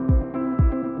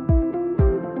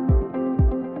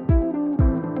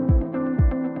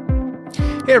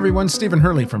Hey everyone, Stephen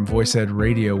Hurley from Voice Ed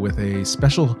Radio with a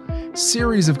special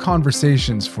series of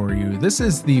conversations for you. This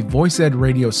is the Voice Ed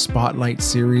Radio Spotlight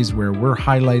series where we're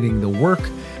highlighting the work,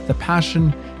 the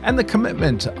passion, and the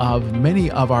commitment of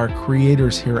many of our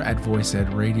creators here at Voice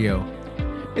Ed Radio.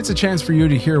 It's a chance for you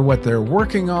to hear what they're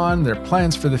working on, their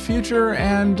plans for the future,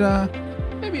 and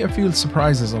maybe a few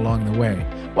surprises along the way.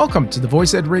 Welcome to the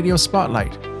Voice Ed Radio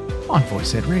Spotlight on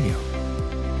Voice Ed Radio.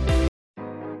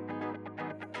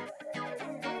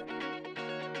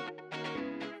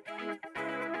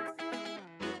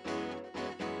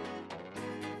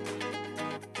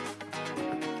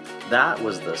 That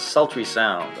was the sultry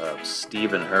sound of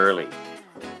Stephen Hurley.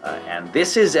 And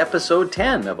this is episode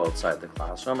 10 of Outside the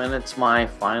Classroom, and it's my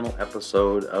final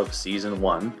episode of season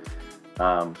 1.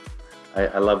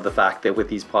 I love the fact that with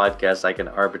these podcasts, I can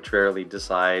arbitrarily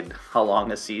decide how long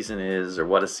a season is or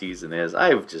what a season is.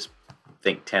 I just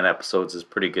think 10 episodes is a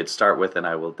pretty good start with, and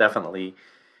I will definitely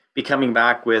be coming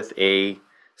back with a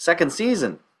second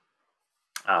season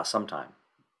sometime,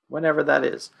 whenever that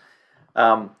is.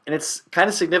 And it's kind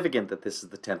of significant that this is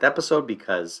the 10th episode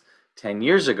because 10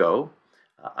 years ago,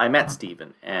 I met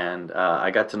Stephen, and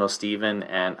I got to know Stephen,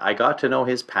 and I got to know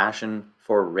his passion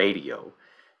for radio.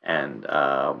 And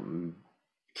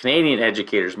Canadian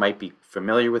educators might be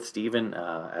familiar with Stephen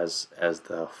as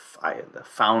the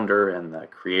founder and the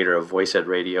creator of Voice Ed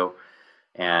Radio.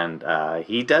 And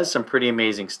he does some pretty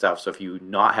amazing stuff. So if you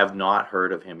have not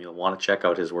heard of him, you'll want to check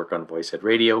out his work on Voice Ed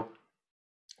Radio.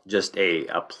 Just a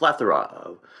plethora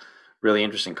of really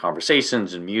interesting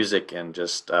conversations and music and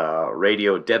just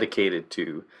radio dedicated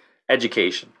to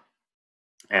education.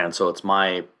 And so it's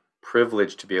my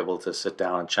privilege to be able to sit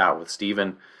down and chat with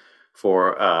Stephen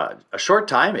for a short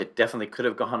time. It definitely could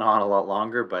have gone on a lot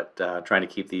longer, but trying to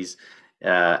keep these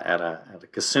at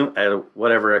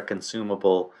whatever a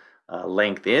consumable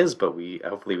length is. But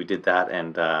hopefully we did that,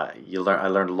 and I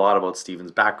learned a lot about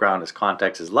Stephen's background, his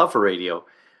context, his love for radio.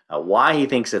 Why he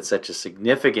thinks it's such a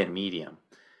significant medium,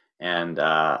 and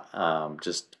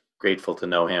just grateful to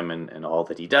know him and all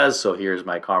that he does. So here's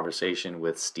my conversation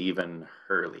with Stephen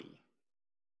Hurley.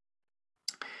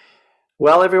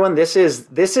 Well, everyone, this is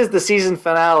the season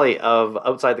finale of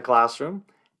Outside the Classroom,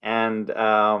 and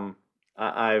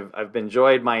I've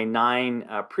enjoyed my 9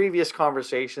 previous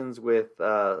conversations with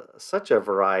such a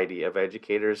variety of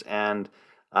educators, and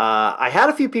I had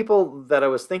a few people that I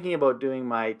was thinking about doing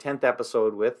my 10th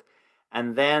episode with,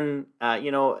 and then,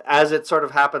 as it sort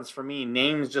of happens for me,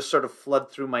 names just sort of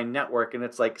flood through my network, and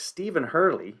it's like, Stephen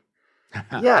Hurley?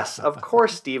 Yes, of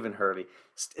course, Stephen Hurley.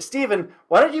 Stephen,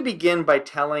 why don't you begin by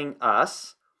telling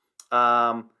us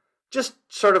just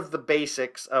sort of the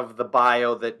basics of the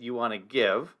bio that you want to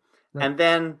give, right. And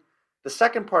then the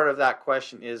second part of that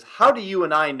question is, how do you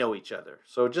and I know each other?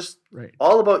 So just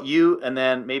all about you, and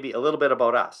then maybe a little bit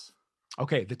about us.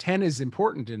 Okay, the 10 is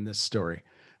important in this story.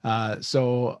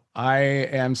 So I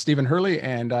am Stephen Hurley,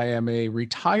 and I am a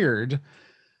retired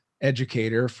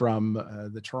educator from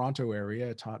the Toronto area.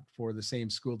 I taught for the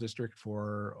same school district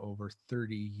for over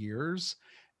 30 years.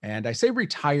 And I say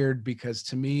retired because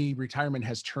to me, retirement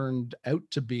has turned out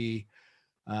to be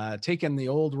taking the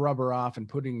old rubber off and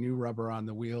putting new rubber on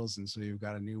the wheels. And so you've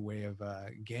got a new way of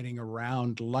getting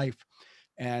around life.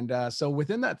 And so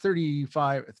within that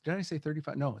 35, did I say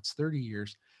 35? No, it's 30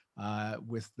 years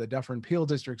with the Dufferin Peel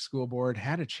District School Board,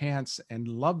 had a chance and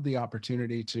loved the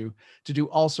opportunity to do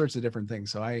all sorts of different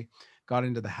things. So I got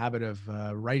into the habit of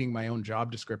writing my own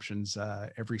job descriptions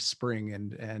every spring.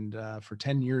 And for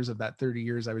 10 years of that 30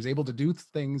 years, I was able to do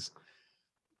things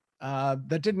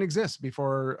that didn't exist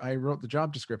before I wrote the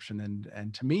job description.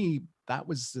 And to me,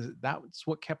 that's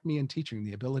what kept me in teaching,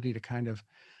 the ability to kind of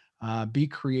be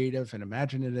creative and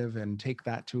imaginative and take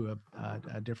that to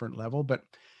a different level. But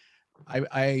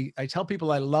I tell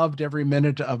people I loved every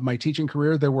minute of my teaching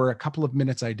career. There were a couple of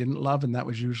minutes I didn't love, and that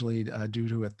was usually due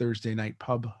to a Thursday night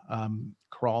pub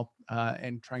crawl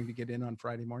and trying to get in on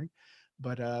Friday morning.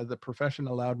 But the profession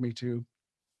allowed me to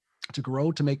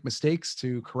grow, to make mistakes,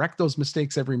 to correct those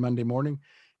mistakes every Monday morning,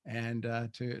 and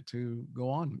to go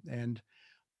on. And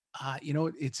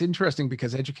it's interesting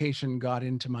because education got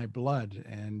into my blood,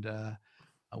 and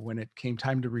when it came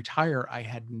time to retire, I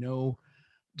had no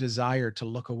desire to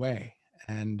look away.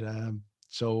 And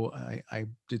so I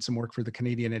did some work for the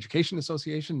Canadian Education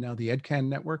Association, now the EdCan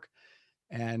network,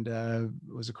 and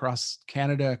was across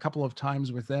Canada a couple of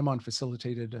times with them on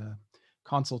facilitated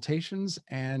consultations,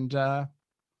 and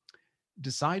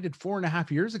decided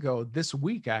 4.5 years ago, this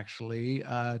week actually,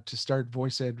 to start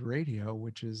Voice Ed Radio,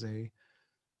 which is a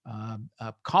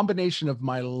combination of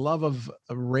my love of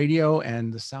radio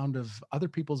and the sound of other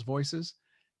people's voices,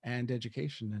 and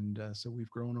education. And so we've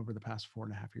grown over the past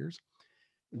 4.5 years.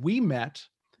 We met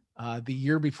the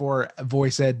year before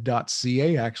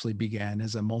voiceed.ca actually began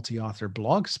as a multi-author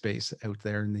blog space out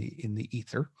there in the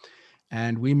ether.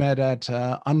 And we met at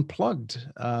Unplugged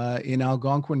in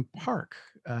Algonquin Park.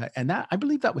 And that, I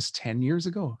believe that was 10 years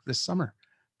ago this summer,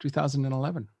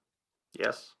 2011.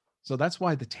 Yes. So that's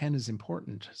why the 10 is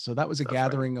important. So that was a That's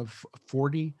gathering of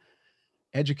 40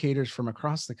 educators from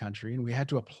across the country, and we had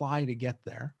to apply to get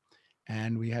there.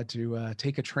 And we had to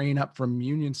take a train up from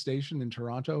Union Station in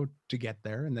Toronto to get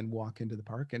there, and then walk into the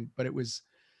park. But it was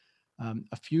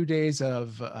a few days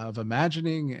of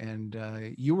imagining,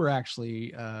 and you were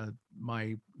actually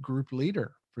my group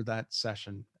leader for that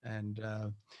session. And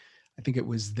I think it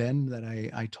was then that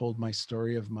I told my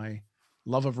story of my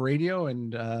love of radio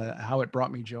and how it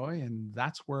brought me joy. And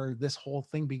that's where this whole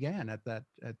thing began at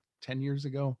 10 years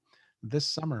ago this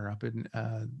summer up in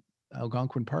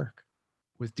Algonquin Park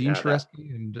with Dean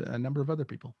Shareski and a number of other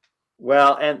people.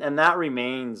 Well, and that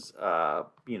remains,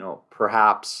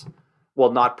 perhaps,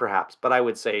 well, not perhaps, but I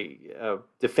would say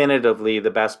definitively the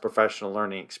best professional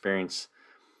learning experience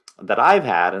that I've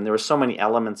had. And there were so many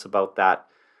elements about that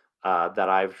that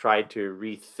I've tried to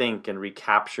rethink and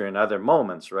recapture in other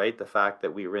moments, right? The fact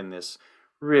that we were in this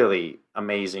really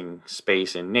amazing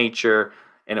space in nature,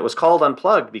 and it was called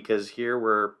Unplugged because here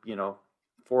were,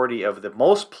 40 of the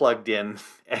most plugged in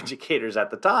educators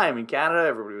at the time in Canada.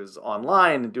 Everybody was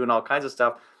online and doing all kinds of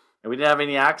stuff, and we didn't have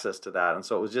any access to that. And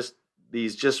so it was just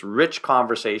these just rich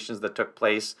conversations that took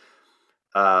place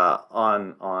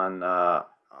on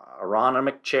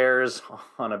aerodynamic chairs,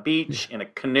 on a beach, in a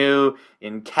canoe,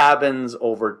 in cabins,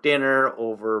 over dinner,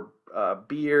 over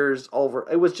beers,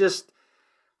 it was just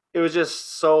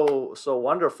so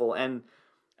wonderful.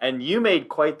 And you made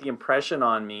quite the impression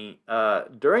on me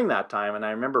during that time. And I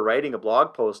remember writing a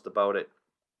blog post about it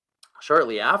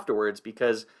shortly afterwards,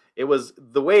 because it was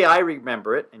the way I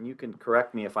remember it, and you can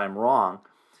correct me if I'm wrong,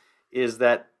 is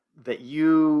that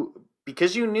you,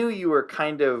 because you knew you were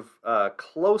kind of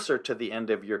closer to the end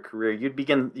of your career, you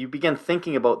begin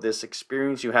thinking about this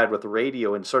experience you had with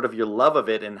radio and sort of your love of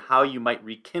it and how you might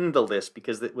rekindle this,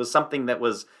 because it was something that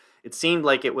it seemed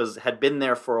like had been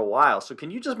there for a while. So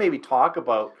can you just maybe talk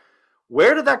about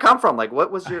where did that come from? Like,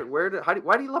 what was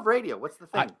why do you love radio? What's the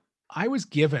thing? I was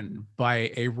given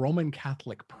by a Roman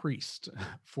Catholic priest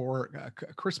for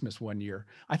Christmas one year.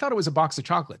 I thought it was a box of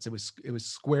chocolates. It was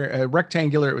square,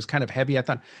 rectangular. It was kind of heavy. I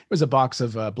thought it was a box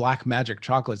of Black Magic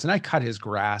chocolates. And I cut his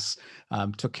grass,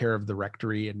 took care of the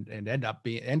rectory, and ended up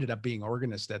being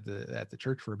organist at the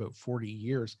church for about 40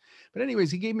 years. But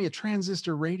anyways, he gave me a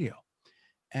transistor radio.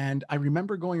 And I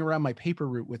remember going around my paper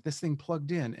route with this thing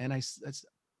plugged in. And it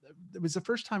was the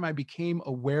first time I became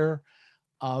aware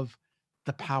of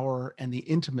the power and the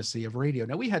intimacy of radio.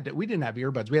 Now we didn't have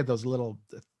earbuds. We had those little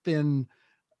thin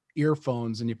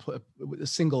earphones, and you put a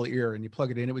single ear and you plug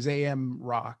it in. It was AM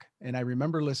rock. And I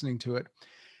remember listening to it.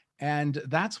 And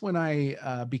that's when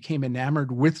I became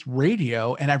enamored with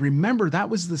radio. And I remember that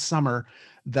was the summer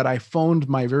that I phoned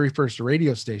my very first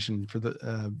radio station for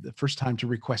the first time to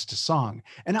request a song.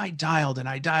 And I dialed and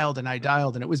I dialed and I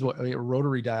dialed, and it was a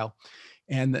rotary dial.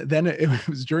 And then it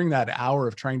was during that hour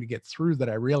of trying to get through that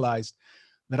I realized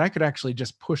that I could actually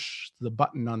just push the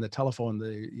button on the telephone,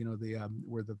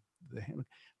 where the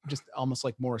just almost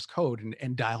like Morse code,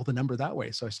 and dial the number that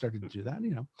way. So I started to do that,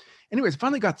 Anyways, I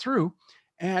finally got through,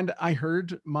 and I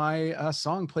heard my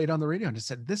song played on the radio, and it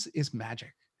said, "This is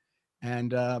magic."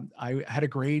 And I had a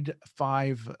grade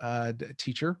 5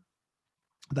 teacher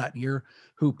that year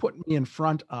who put me in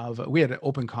front of, we had an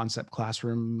open concept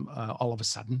classroom. All of a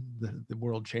sudden the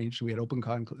world changed. We had open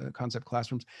concept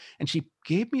classrooms, and she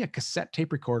gave me a cassette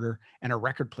tape recorder and a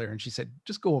record player. And she said,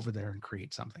 just go over there and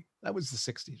create something. That was the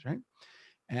 60s. Right.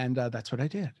 And that's what I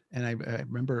did. And I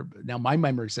remember, now my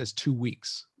memory says 2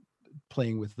 weeks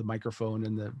playing with the microphone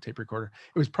and the tape recorder.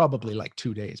 It was probably like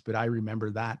 2 days, but I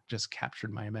remember that just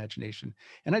captured my imagination.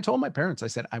 And I told my parents, I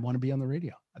said, I want to be on the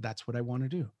radio. That's what I want to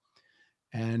do.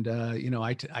 And,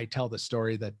 I tell the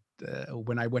story that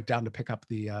when I went down to pick up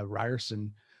the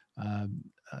Ryerson,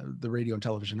 the radio and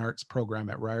television arts program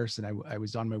at Ryerson, I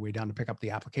was on my way down to pick up the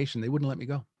application. They wouldn't let me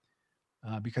go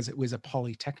because it was a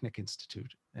polytechnic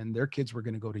institute and their kids were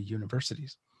going to go to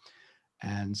universities.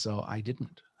 And so I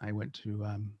didn't. I went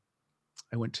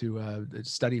to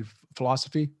study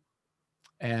philosophy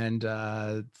and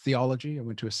theology. I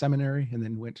went to a seminary and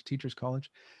then went to teachers college.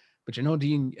 But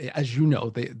Dean, as you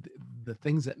know, the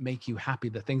things that make you happy,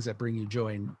 the things that bring you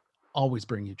joy, always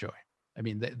bring you joy. I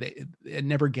mean, it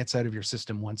never gets out of your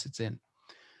system once it's in.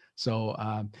 So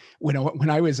when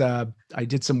I was, I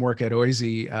did some work at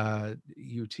OISE,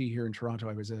 UT here in Toronto.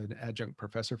 I was an adjunct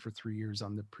professor for 3 years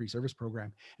on the pre-service program.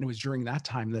 And it was during that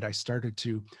time that I started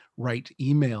to write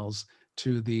emails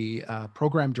to the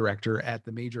program director at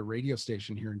the major radio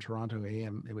station here in Toronto,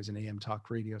 AM. It was an AM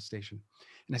talk radio station.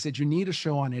 And I said, you need a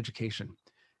show on education.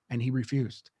 And he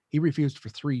refused. He refused for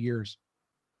 3 years.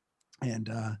 And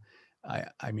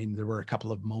I mean, there were a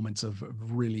couple of moments of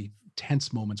really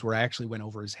tense moments where I actually went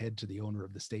over his head to the owner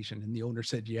of the station, and the owner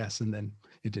said yes, and then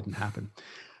it didn't happen.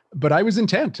 But I was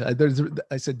intent.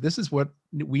 I said, this is what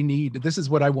we need. This is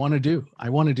what I want to do. I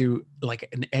want to do like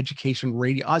an education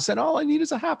radio. I said, all I need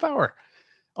is a half hour.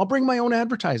 I'll bring my own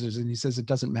advertisers. And he says, it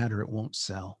doesn't matter. It won't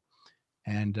sell.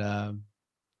 And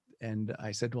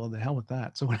I said, well, the hell with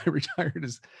that. So when I retired,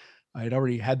 I had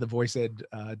already had the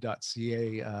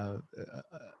voiced.ca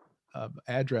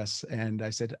address, and I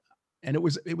said, and it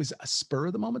was a spur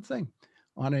of the moment thing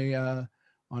on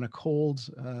a cold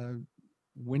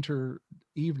winter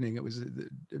evening. It was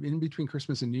in between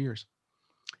Christmas and New Year's,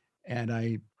 and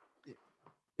I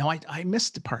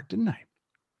missed the part, didn't I?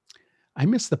 I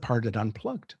missed the part at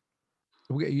Unplugged.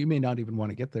 You may not even want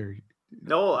to get there.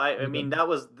 No, I mean, that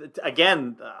was,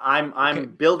 again,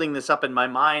 I'm building this up in my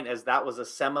mind as that was a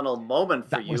seminal moment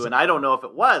for you. And I don't know if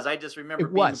it was. I just remember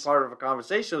being part of a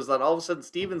conversation. It was that all of a sudden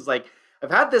Stephen's like, I've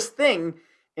had this thing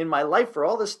in my life for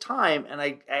all this time, and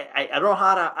I don't know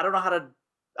how to,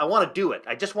 I want to do it.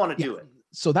 I just want to do it.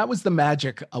 So that was the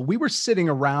magic. We were sitting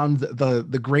around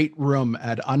the great room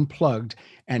at Unplugged,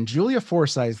 and Julia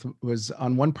Forsyth was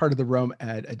on one part of the room.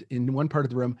 In one part of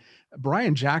the room,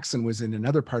 Brian Jackson was in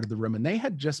another part of the room, and they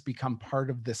had just become part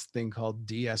of this thing called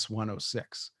DS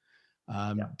 106,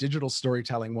 Digital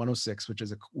Storytelling 106, which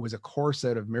was a course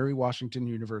out of Mary Washington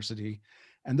University,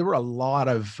 and there were a lot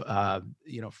of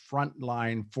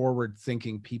frontline,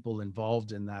 forward-thinking people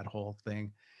involved in that whole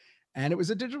thing. And it was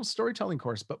a digital storytelling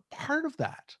course, but part of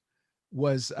that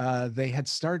was they had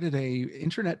started a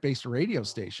internet-based radio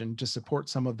station to support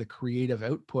some of the creative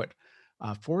output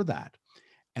for that.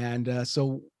 And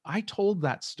so I told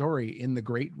that story in the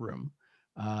great room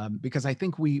because I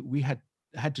think we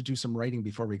had to do some writing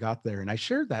before we got there. And I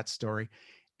shared that story,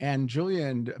 and Julia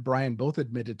and Brian both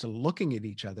admitted to looking at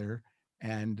each other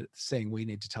and saying, we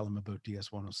need to tell them about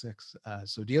DS 106.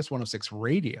 So DS 106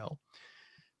 radio,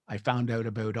 I found out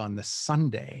about on the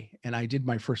Sunday, and I did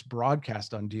my first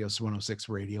broadcast on DS 106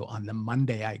 radio on the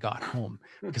Monday I got home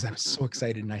because I was so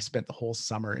excited, and I spent the whole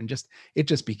summer, and it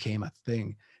just became a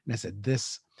thing. And I said,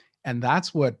 and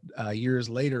that's what years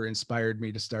later inspired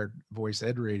me to start Voice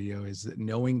Ed Radio, is that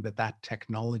knowing that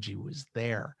technology was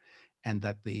there, and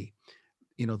that the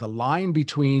line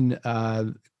between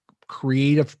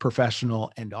creative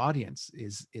professional and audience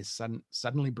is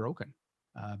suddenly broken.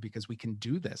 Because we can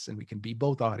do this, and we can be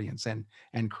both audience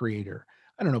and creator.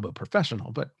 I don't know about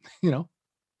professional, but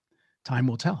time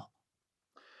will tell.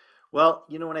 Well,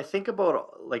 when I think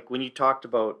about, like, when you talked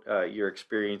about your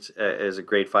experience as a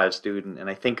grade 5 student, and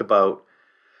I think about,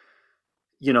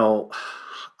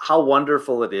 how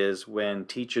wonderful it is when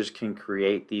teachers can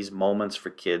create these moments for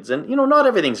kids. And, not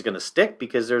everything's going to stick,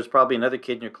 because there's probably another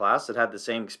kid in your class that had the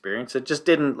same experience. It just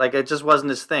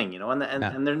wasn't his thing,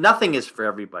 and there, nothing is for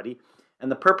everybody. And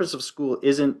the purpose of school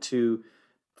isn't to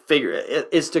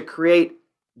is to create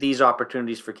these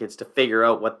opportunities for kids to figure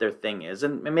out what their thing is.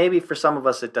 And maybe for some of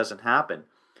us it doesn't happen.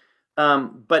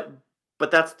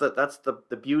 But that's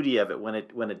the beauty of it when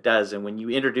it does. And when you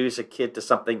introduce a kid to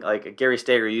something, like Gary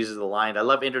Steger uses the line, I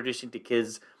love introducing to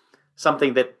kids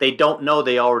something that they don't know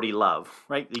they already love,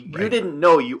 right? You didn't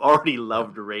know you already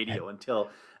loved radio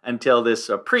until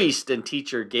this priest and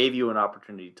teacher gave you an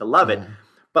opportunity to love it.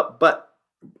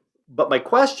 But my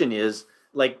question is,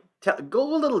 like,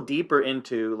 go a little deeper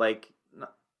into, like,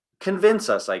 convince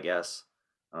us, I guess.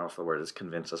 I don't know if the word is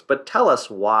convince us, but tell us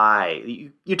why.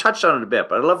 You touched on it a bit,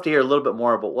 but I'd love to hear a little bit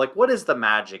more about, like, what is the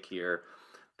magic here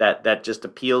that just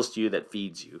appeals to you, that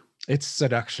feeds you? It's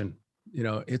seduction.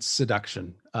 It's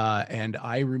seduction. And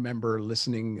I remember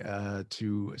listening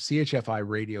to CHFI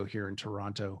radio here in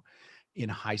Toronto in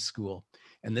high school.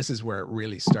 And this is where it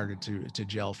really started to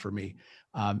gel for me.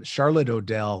 Charlotte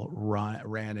Odell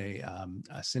ran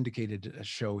a syndicated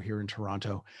show here in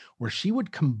Toronto where she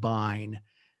would combine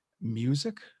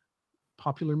music,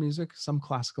 popular music, some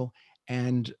classical,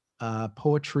 and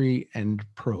poetry and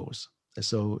prose.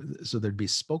 So there'd be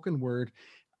spoken word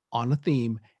on a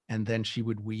theme, and then she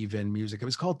would weave in music. It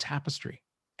was called Tapestry,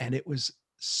 and it was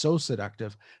so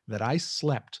seductive that I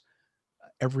slept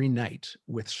every night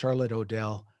with Charlotte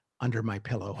Odell under my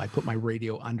pillow. I put my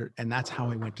radio under, and that's how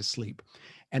I went to sleep.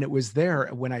 And it was there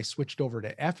when I switched over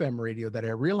to FM radio that I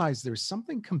realized there's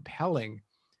something compelling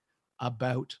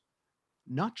about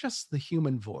not just the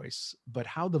human voice, but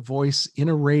how the voice in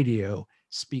a radio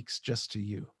speaks just to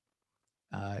you.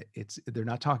 They're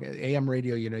not talking AM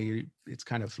radio, it's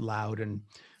kind of loud and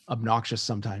obnoxious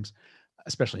sometimes,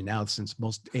 especially now since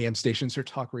most AM stations are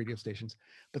talk radio stations.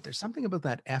 But there's something about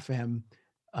that FM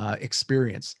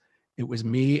experience. It was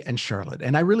me and Charlotte,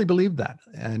 and I really believed that,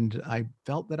 and I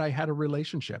felt that I had a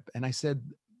relationship. And I said,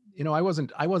 I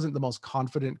wasn't the most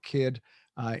confident kid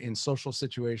in social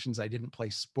situations. I didn't play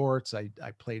sports. I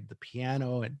played the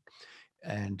piano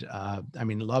and I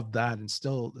mean, loved that and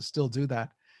still do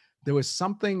that. There was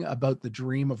something about the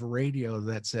dream of radio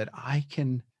that said, I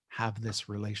can have this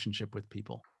relationship with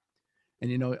people.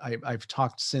 And, I've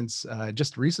talked since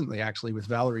just recently, actually, with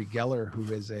Valerie Geller,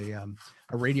 who is a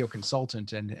radio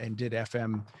consultant and did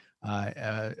FM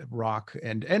rock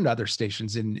and other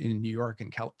stations in New York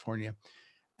and California.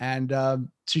 And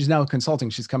she's now consulting.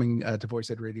 She's coming to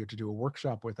Voice Ed Radio to do a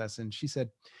workshop with us. And she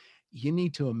said, you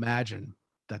need to imagine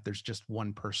that there's just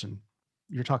one person.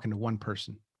 You're talking to one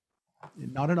person,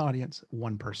 not an audience,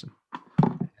 one person.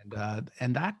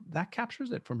 And that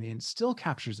captures it for me and still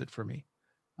captures it for me.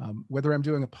 Whether I'm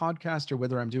doing a podcast or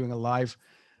whether I'm doing a live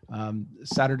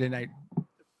Saturday night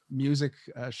music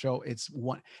show, it's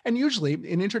one. And usually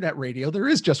in internet radio, there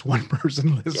is just one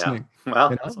person listening. Yeah.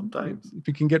 Well, sometimes if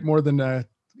you can get more than a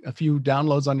few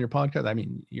downloads on your podcast, I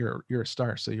mean, you're a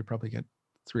star, so you probably get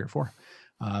 3 or 4.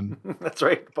 That's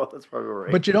right. That's probably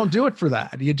right. But you don't do it for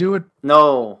that. You do it for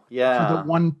the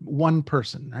one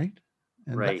person, right?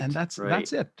 And right. And that's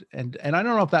it. And I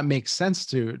don't know if that makes sense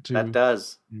to that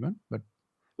does. But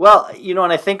well,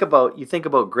 and I think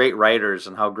about great writers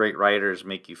and how great writers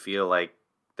make you feel like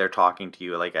they're talking to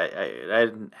you. Like I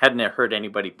hadn't heard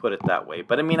anybody put it that way,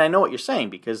 but I mean, I know what you're saying,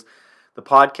 because the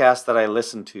podcast that I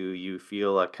listen to, you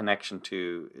feel a connection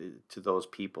to those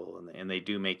people, and they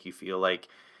do make you feel like,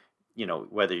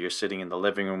 whether you're sitting in the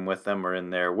living room with them or in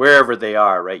there, wherever they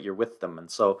are, right, you're with them. And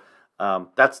so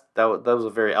that was a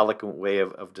very eloquent way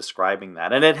of describing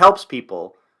that, and it helps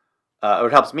people, or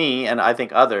it helps me, and I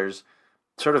think others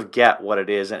sort of get what it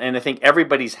is. And I think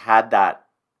everybody's had that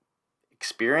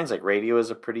experience. Like, radio is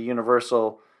a pretty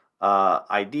universal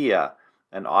idea,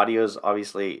 and audio is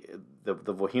obviously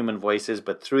the human voices,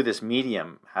 but through this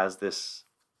medium has this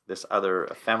other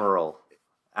ephemeral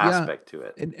aspect to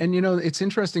it. And it's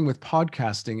interesting with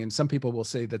podcasting, and some people will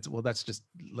say that, well, that's just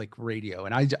like radio.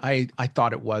 And I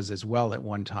thought it was as well at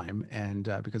one time. And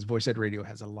because Voice Ed Radio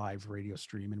has a live radio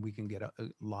stream, and we can get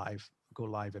go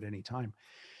live at any time.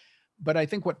 But I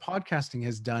think what podcasting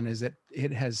has done is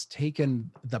it has taken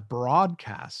the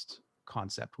broadcast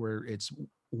concept, where it's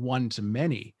one to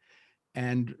many,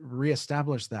 and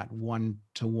reestablish that one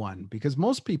to one, because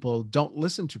most people don't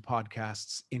listen to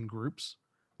podcasts in groups.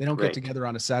 They don't get together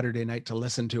on a Saturday night to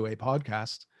listen to a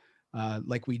podcast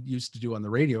like we used to do on the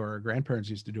radio, or our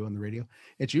grandparents used to do on the radio.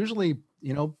 It's usually,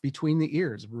 between the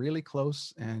ears, really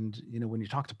close. And, when you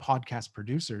talk to podcast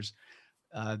producers,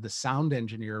 the sound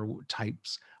engineer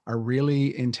types are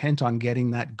really intent on getting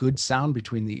that good sound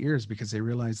between the ears, because they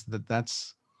realize that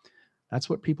that's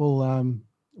what people,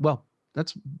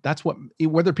 that's what,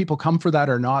 whether people come for that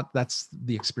or not, that's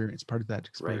the experience, part of that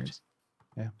experience.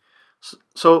 Right. Yeah.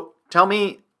 So tell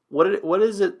me, what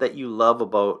is it that you love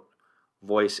about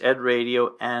Voice Ed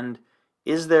Radio, and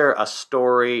is there a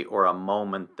story or a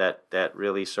moment that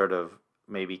really sort of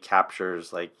maybe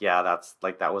captures, like,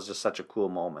 that was just such a cool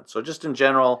moment? So just in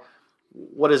general,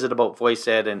 what is it about Voice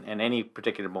Ed and any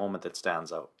particular moment that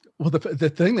stands out? Well, the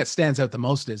thing that stands out the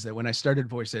most is that when I started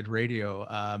Voice Ed Radio,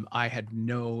 I had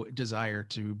no desire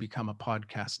to become a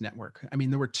podcast network. I mean,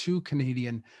 there were 2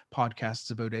 Canadian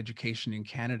podcasts about education in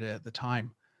Canada at the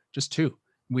time, just 2.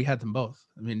 We had them both.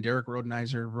 I mean, Derek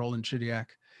Rodenizer, Roland Chidiak,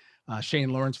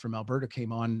 Shane Lawrence from Alberta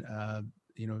came on,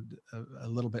 a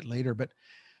little bit later. But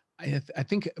I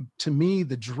think, to me,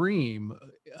 the dream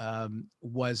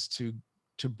was to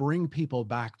bring people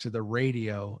back to the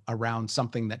radio around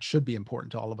something that should be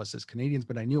important to all of us as Canadians,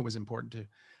 but I knew it was important to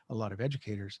a lot of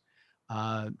educators.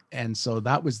 And so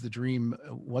that was the dream.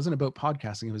 It wasn't about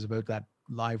podcasting. It was about that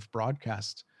live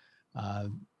broadcast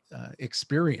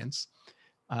experience.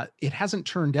 It hasn't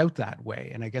turned out that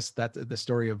way. And I guess that the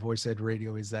story of Voice Ed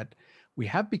Radio is that we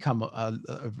have become a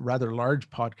rather large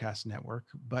podcast network,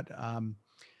 but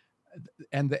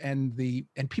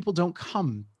and people don't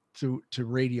come to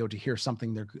radio to hear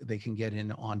something they can get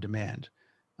in on demand.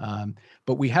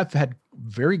 But we have had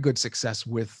very good success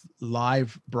with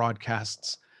live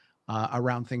broadcasts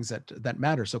around things that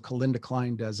matter. So Kalinda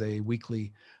Klein does a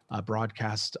weekly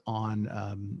broadcast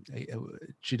on,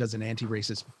 she does an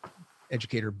anti-racist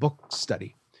educator book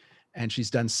study, and she's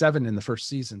done 7 in the first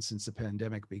season since the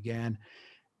pandemic began.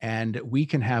 And we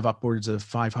can have upwards of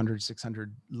 500,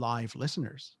 600 live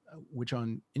listeners, which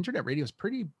on internet radio is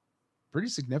pretty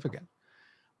significant.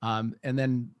 And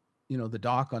then, the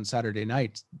doc on Saturday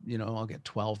night, I'll get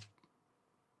 12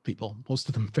 people, most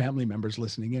of them family members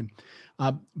listening in.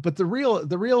 But the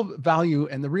real value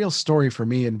and the real story for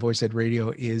me in Voice Ed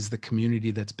Radio is the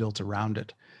community that's built around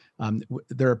it.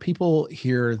 There are people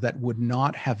here that would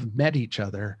not have met each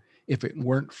other if it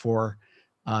weren't for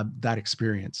that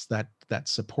experience, that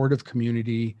supportive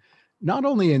community, not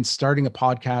only in starting a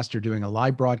podcast or doing a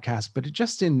live broadcast, but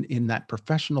just in that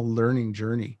professional learning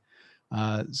journey.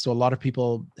 So a lot of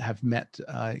people have met,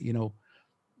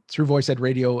 through Voice Ed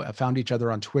Radio, found each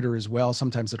other on Twitter as well.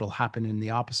 Sometimes it'll happen in the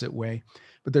opposite way,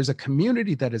 but there's a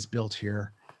community that is built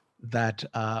here that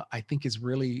I think is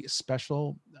really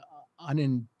special,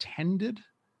 unintentional,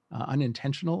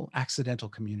 accidental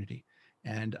community.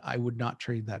 And I would not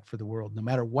trade that for the world, no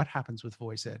matter what happens with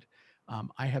Voice Ed.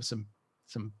 I have some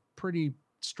pretty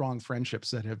strong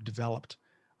friendships that have developed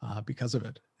because of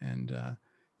it. And,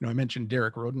 I mentioned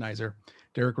Derek Rodenizer.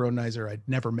 Derek Rodenizer, I'd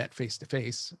never met face to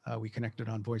face. We connected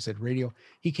on Voice Ed Radio.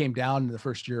 He came down in the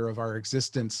first year of our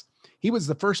existence. He was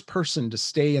the first person to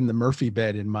stay in the Murphy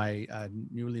bed in my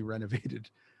newly renovated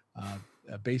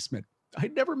basement.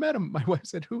 I'd never met him. My wife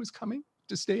said, "Who was coming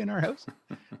to stay in our house?"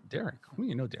 Derek. Well,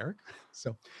 you know Derek.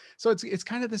 So it's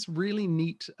kind of this really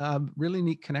neat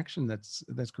connection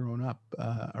that's grown up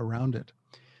around it.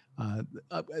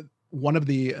 One of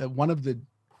the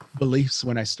beliefs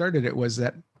when I started it was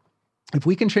that if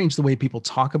we can change the way people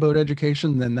talk about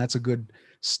education, then that's a good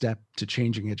step to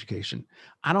changing education.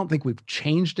 I don't think we've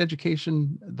changed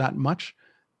education that much.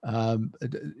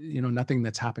 Nothing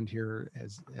that's happened here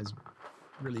has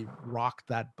really rocked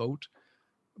that boat.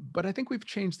 But I think we've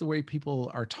changed the way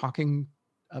people are talking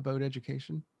about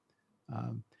education.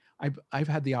 I've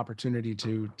had the opportunity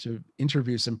to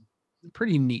interview some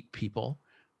pretty neat people.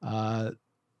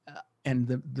 And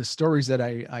the stories that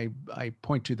I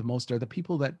point to the most are the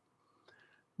people that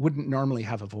wouldn't normally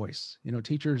have a voice.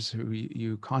 Teachers who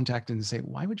you contact and say,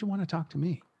 "Why would you want to talk to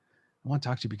me?" "I want to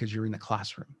talk to you because you're in the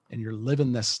classroom and you're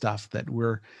living this stuff that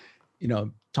we're,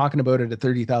 talking about at a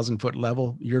 30,000 foot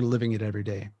level. You're living it every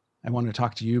day. I want to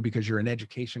talk to you because you're an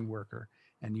education worker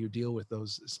and you deal with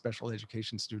those special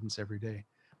education students every day.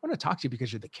 I want to talk to you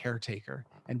because you're the caretaker.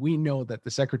 And we know that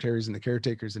the secretaries and the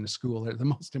caretakers in a school are the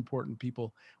most important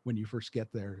people when you first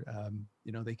get there.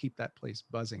 They keep that place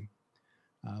buzzing.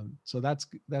 So that's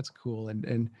cool.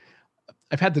 And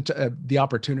I've had the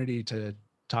opportunity to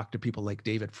talk to people like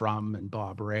David Frum and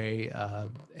Bob Ray,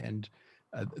 and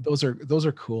those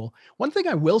are cool. One thing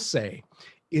I will say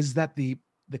is that the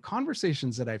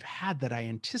conversations that I've had that I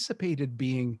anticipated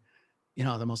being,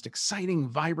 the most exciting,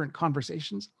 vibrant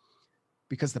conversations,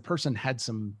 because the person had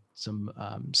some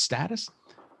status,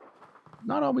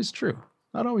 not always true.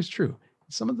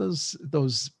 Some of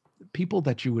those people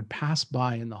that you would pass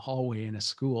by in the hallway in a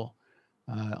school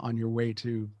on your way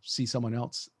to see someone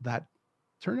else, that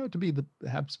turn out to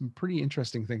have some pretty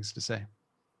interesting things to say.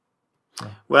 So.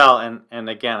 Well, and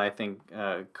again, I think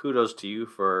kudos to you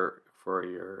for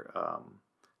your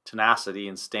tenacity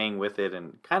and staying with it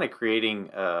and kind of creating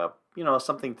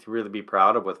something to really be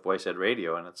proud of with Voice Ed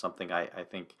Radio. And it's something I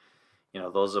think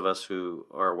those of us who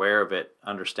are aware of it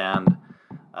understand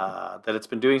that it's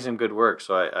been doing some good work.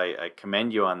 So I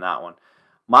commend you on that one.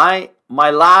 My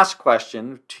last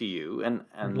question to you,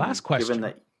 and last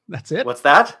question. That's it. What's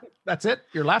that? That's it.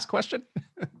 Your last question.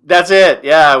 That's it.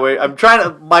 Yeah, I'm trying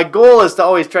to. My goal is to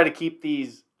always try to keep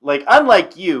these, like,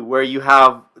 unlike you, where you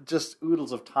have just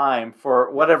oodles of time.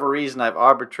 For whatever reason, I've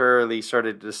arbitrarily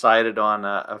decided on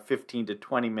a 15 to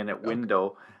 20 minute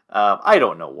window. Okay. I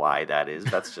don't know why that is.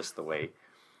 That's just the way.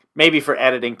 Maybe for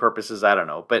editing purposes, I don't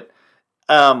know. But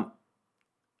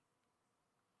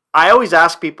I always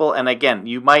ask people, and again,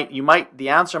 the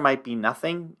answer might be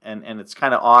nothing, and it's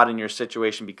kind of odd in your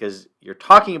situation because you're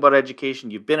talking about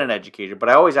education, you've been an educator, but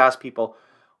I always ask people,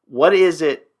 what is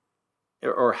it,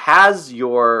 or has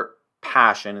your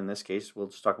passion, in this case, we'll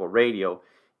just talk about radio,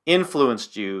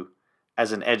 influenced you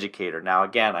as an educator? Now,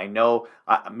 again, I know,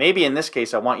 maybe in this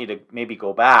case, I want you to maybe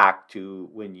go back to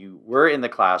when you were in the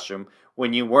classroom,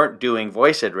 when you weren't doing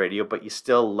Voice Ed Radio, but you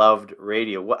still loved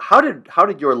radio. How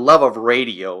did your love of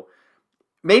radio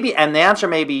Maybe, and the answer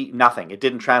may be nothing. It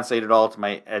didn't translate at all to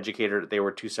my educator. They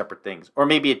were two separate things. Or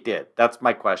maybe it did. That's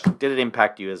my question. Did it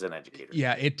impact you as an educator?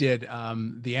 Yeah, it did.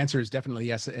 The answer is definitely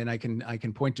yes. And I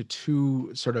can point to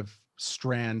two sort of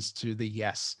strands to the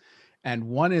yes. And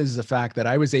one is the fact that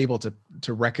I was able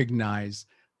to recognize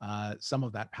some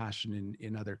of that passion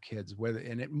in other kids,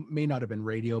 and it may not have been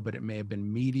radio, but it may have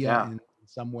been media in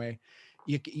some way.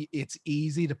 It's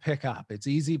easy to pick up. It's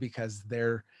easy because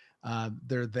they're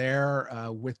there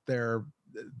with their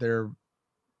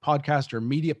podcast or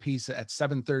media piece at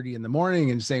 7:30 in the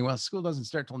morning and saying, well, school doesn't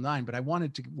start till 9, but I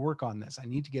wanted to work on this. I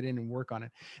need to get in and work on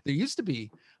it. There used to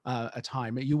be a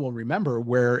time you will remember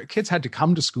where kids had to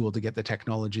come to school to get the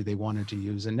technology they wanted to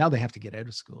use. And now they have to get out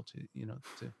of school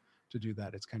to do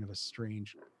that. It's kind of a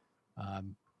strange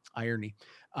irony.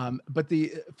 But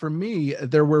for me,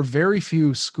 there were very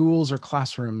few schools or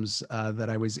classrooms that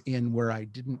I was in where I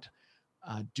didn't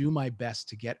do my best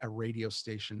to get a radio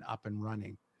station up and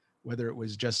running, whether it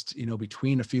was just,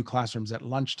 between a few classrooms at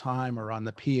lunchtime or on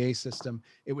the PA system.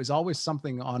 It was always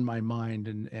something on my mind.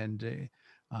 And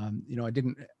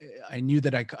I knew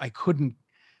that I couldn't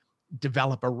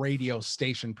develop a radio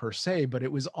station per se, but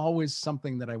it was always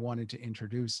something that I wanted to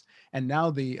introduce. And now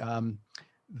the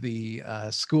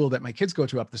school that my kids go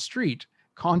to up the street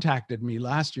contacted me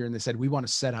last year and they said, we want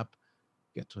to set up,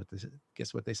 guess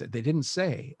what they said? They didn't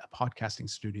say a podcasting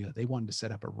studio. They wanted to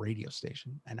set up a radio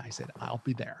station. And I said, I'll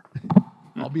be there.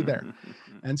 I'll be there.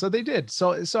 And so they did.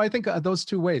 So I think those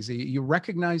two ways, you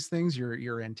recognize things,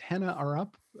 your antenna are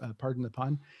up, pardon the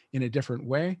pun, in a different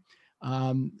way.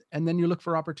 And then you look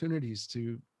for opportunities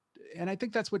and I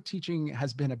think that's what teaching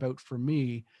has been about for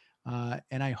me.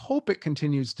 And I hope it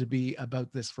continues to be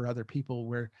about this for other people,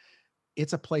 where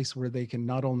it's a place where they can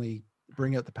not only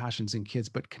bring out the passions in kids,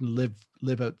 but can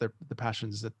live out the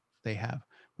passions that they have,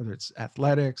 whether it's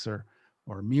athletics or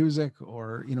music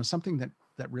or, something that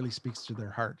really speaks to their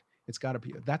heart. It's got to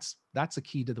be, that's a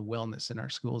key to the wellness in our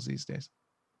schools these days.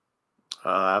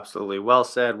 Absolutely. Well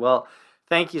said. Well,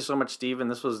 thank you so much, Stephen.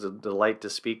 This was a delight to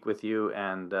speak with you.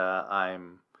 And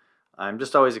I'm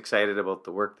just always excited about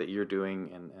the work that you're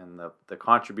doing and the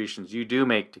contributions you do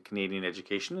make to Canadian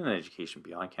education and education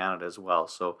beyond Canada as well.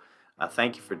 So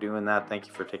thank you for doing that. Thank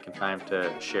you for taking time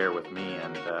to share with me.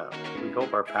 And we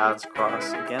hope our paths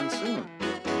cross again soon.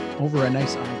 Over a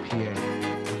nice IPA.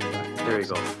 There you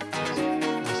go.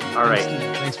 Awesome. All right.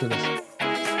 Thanks for this.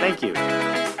 Thank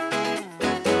you.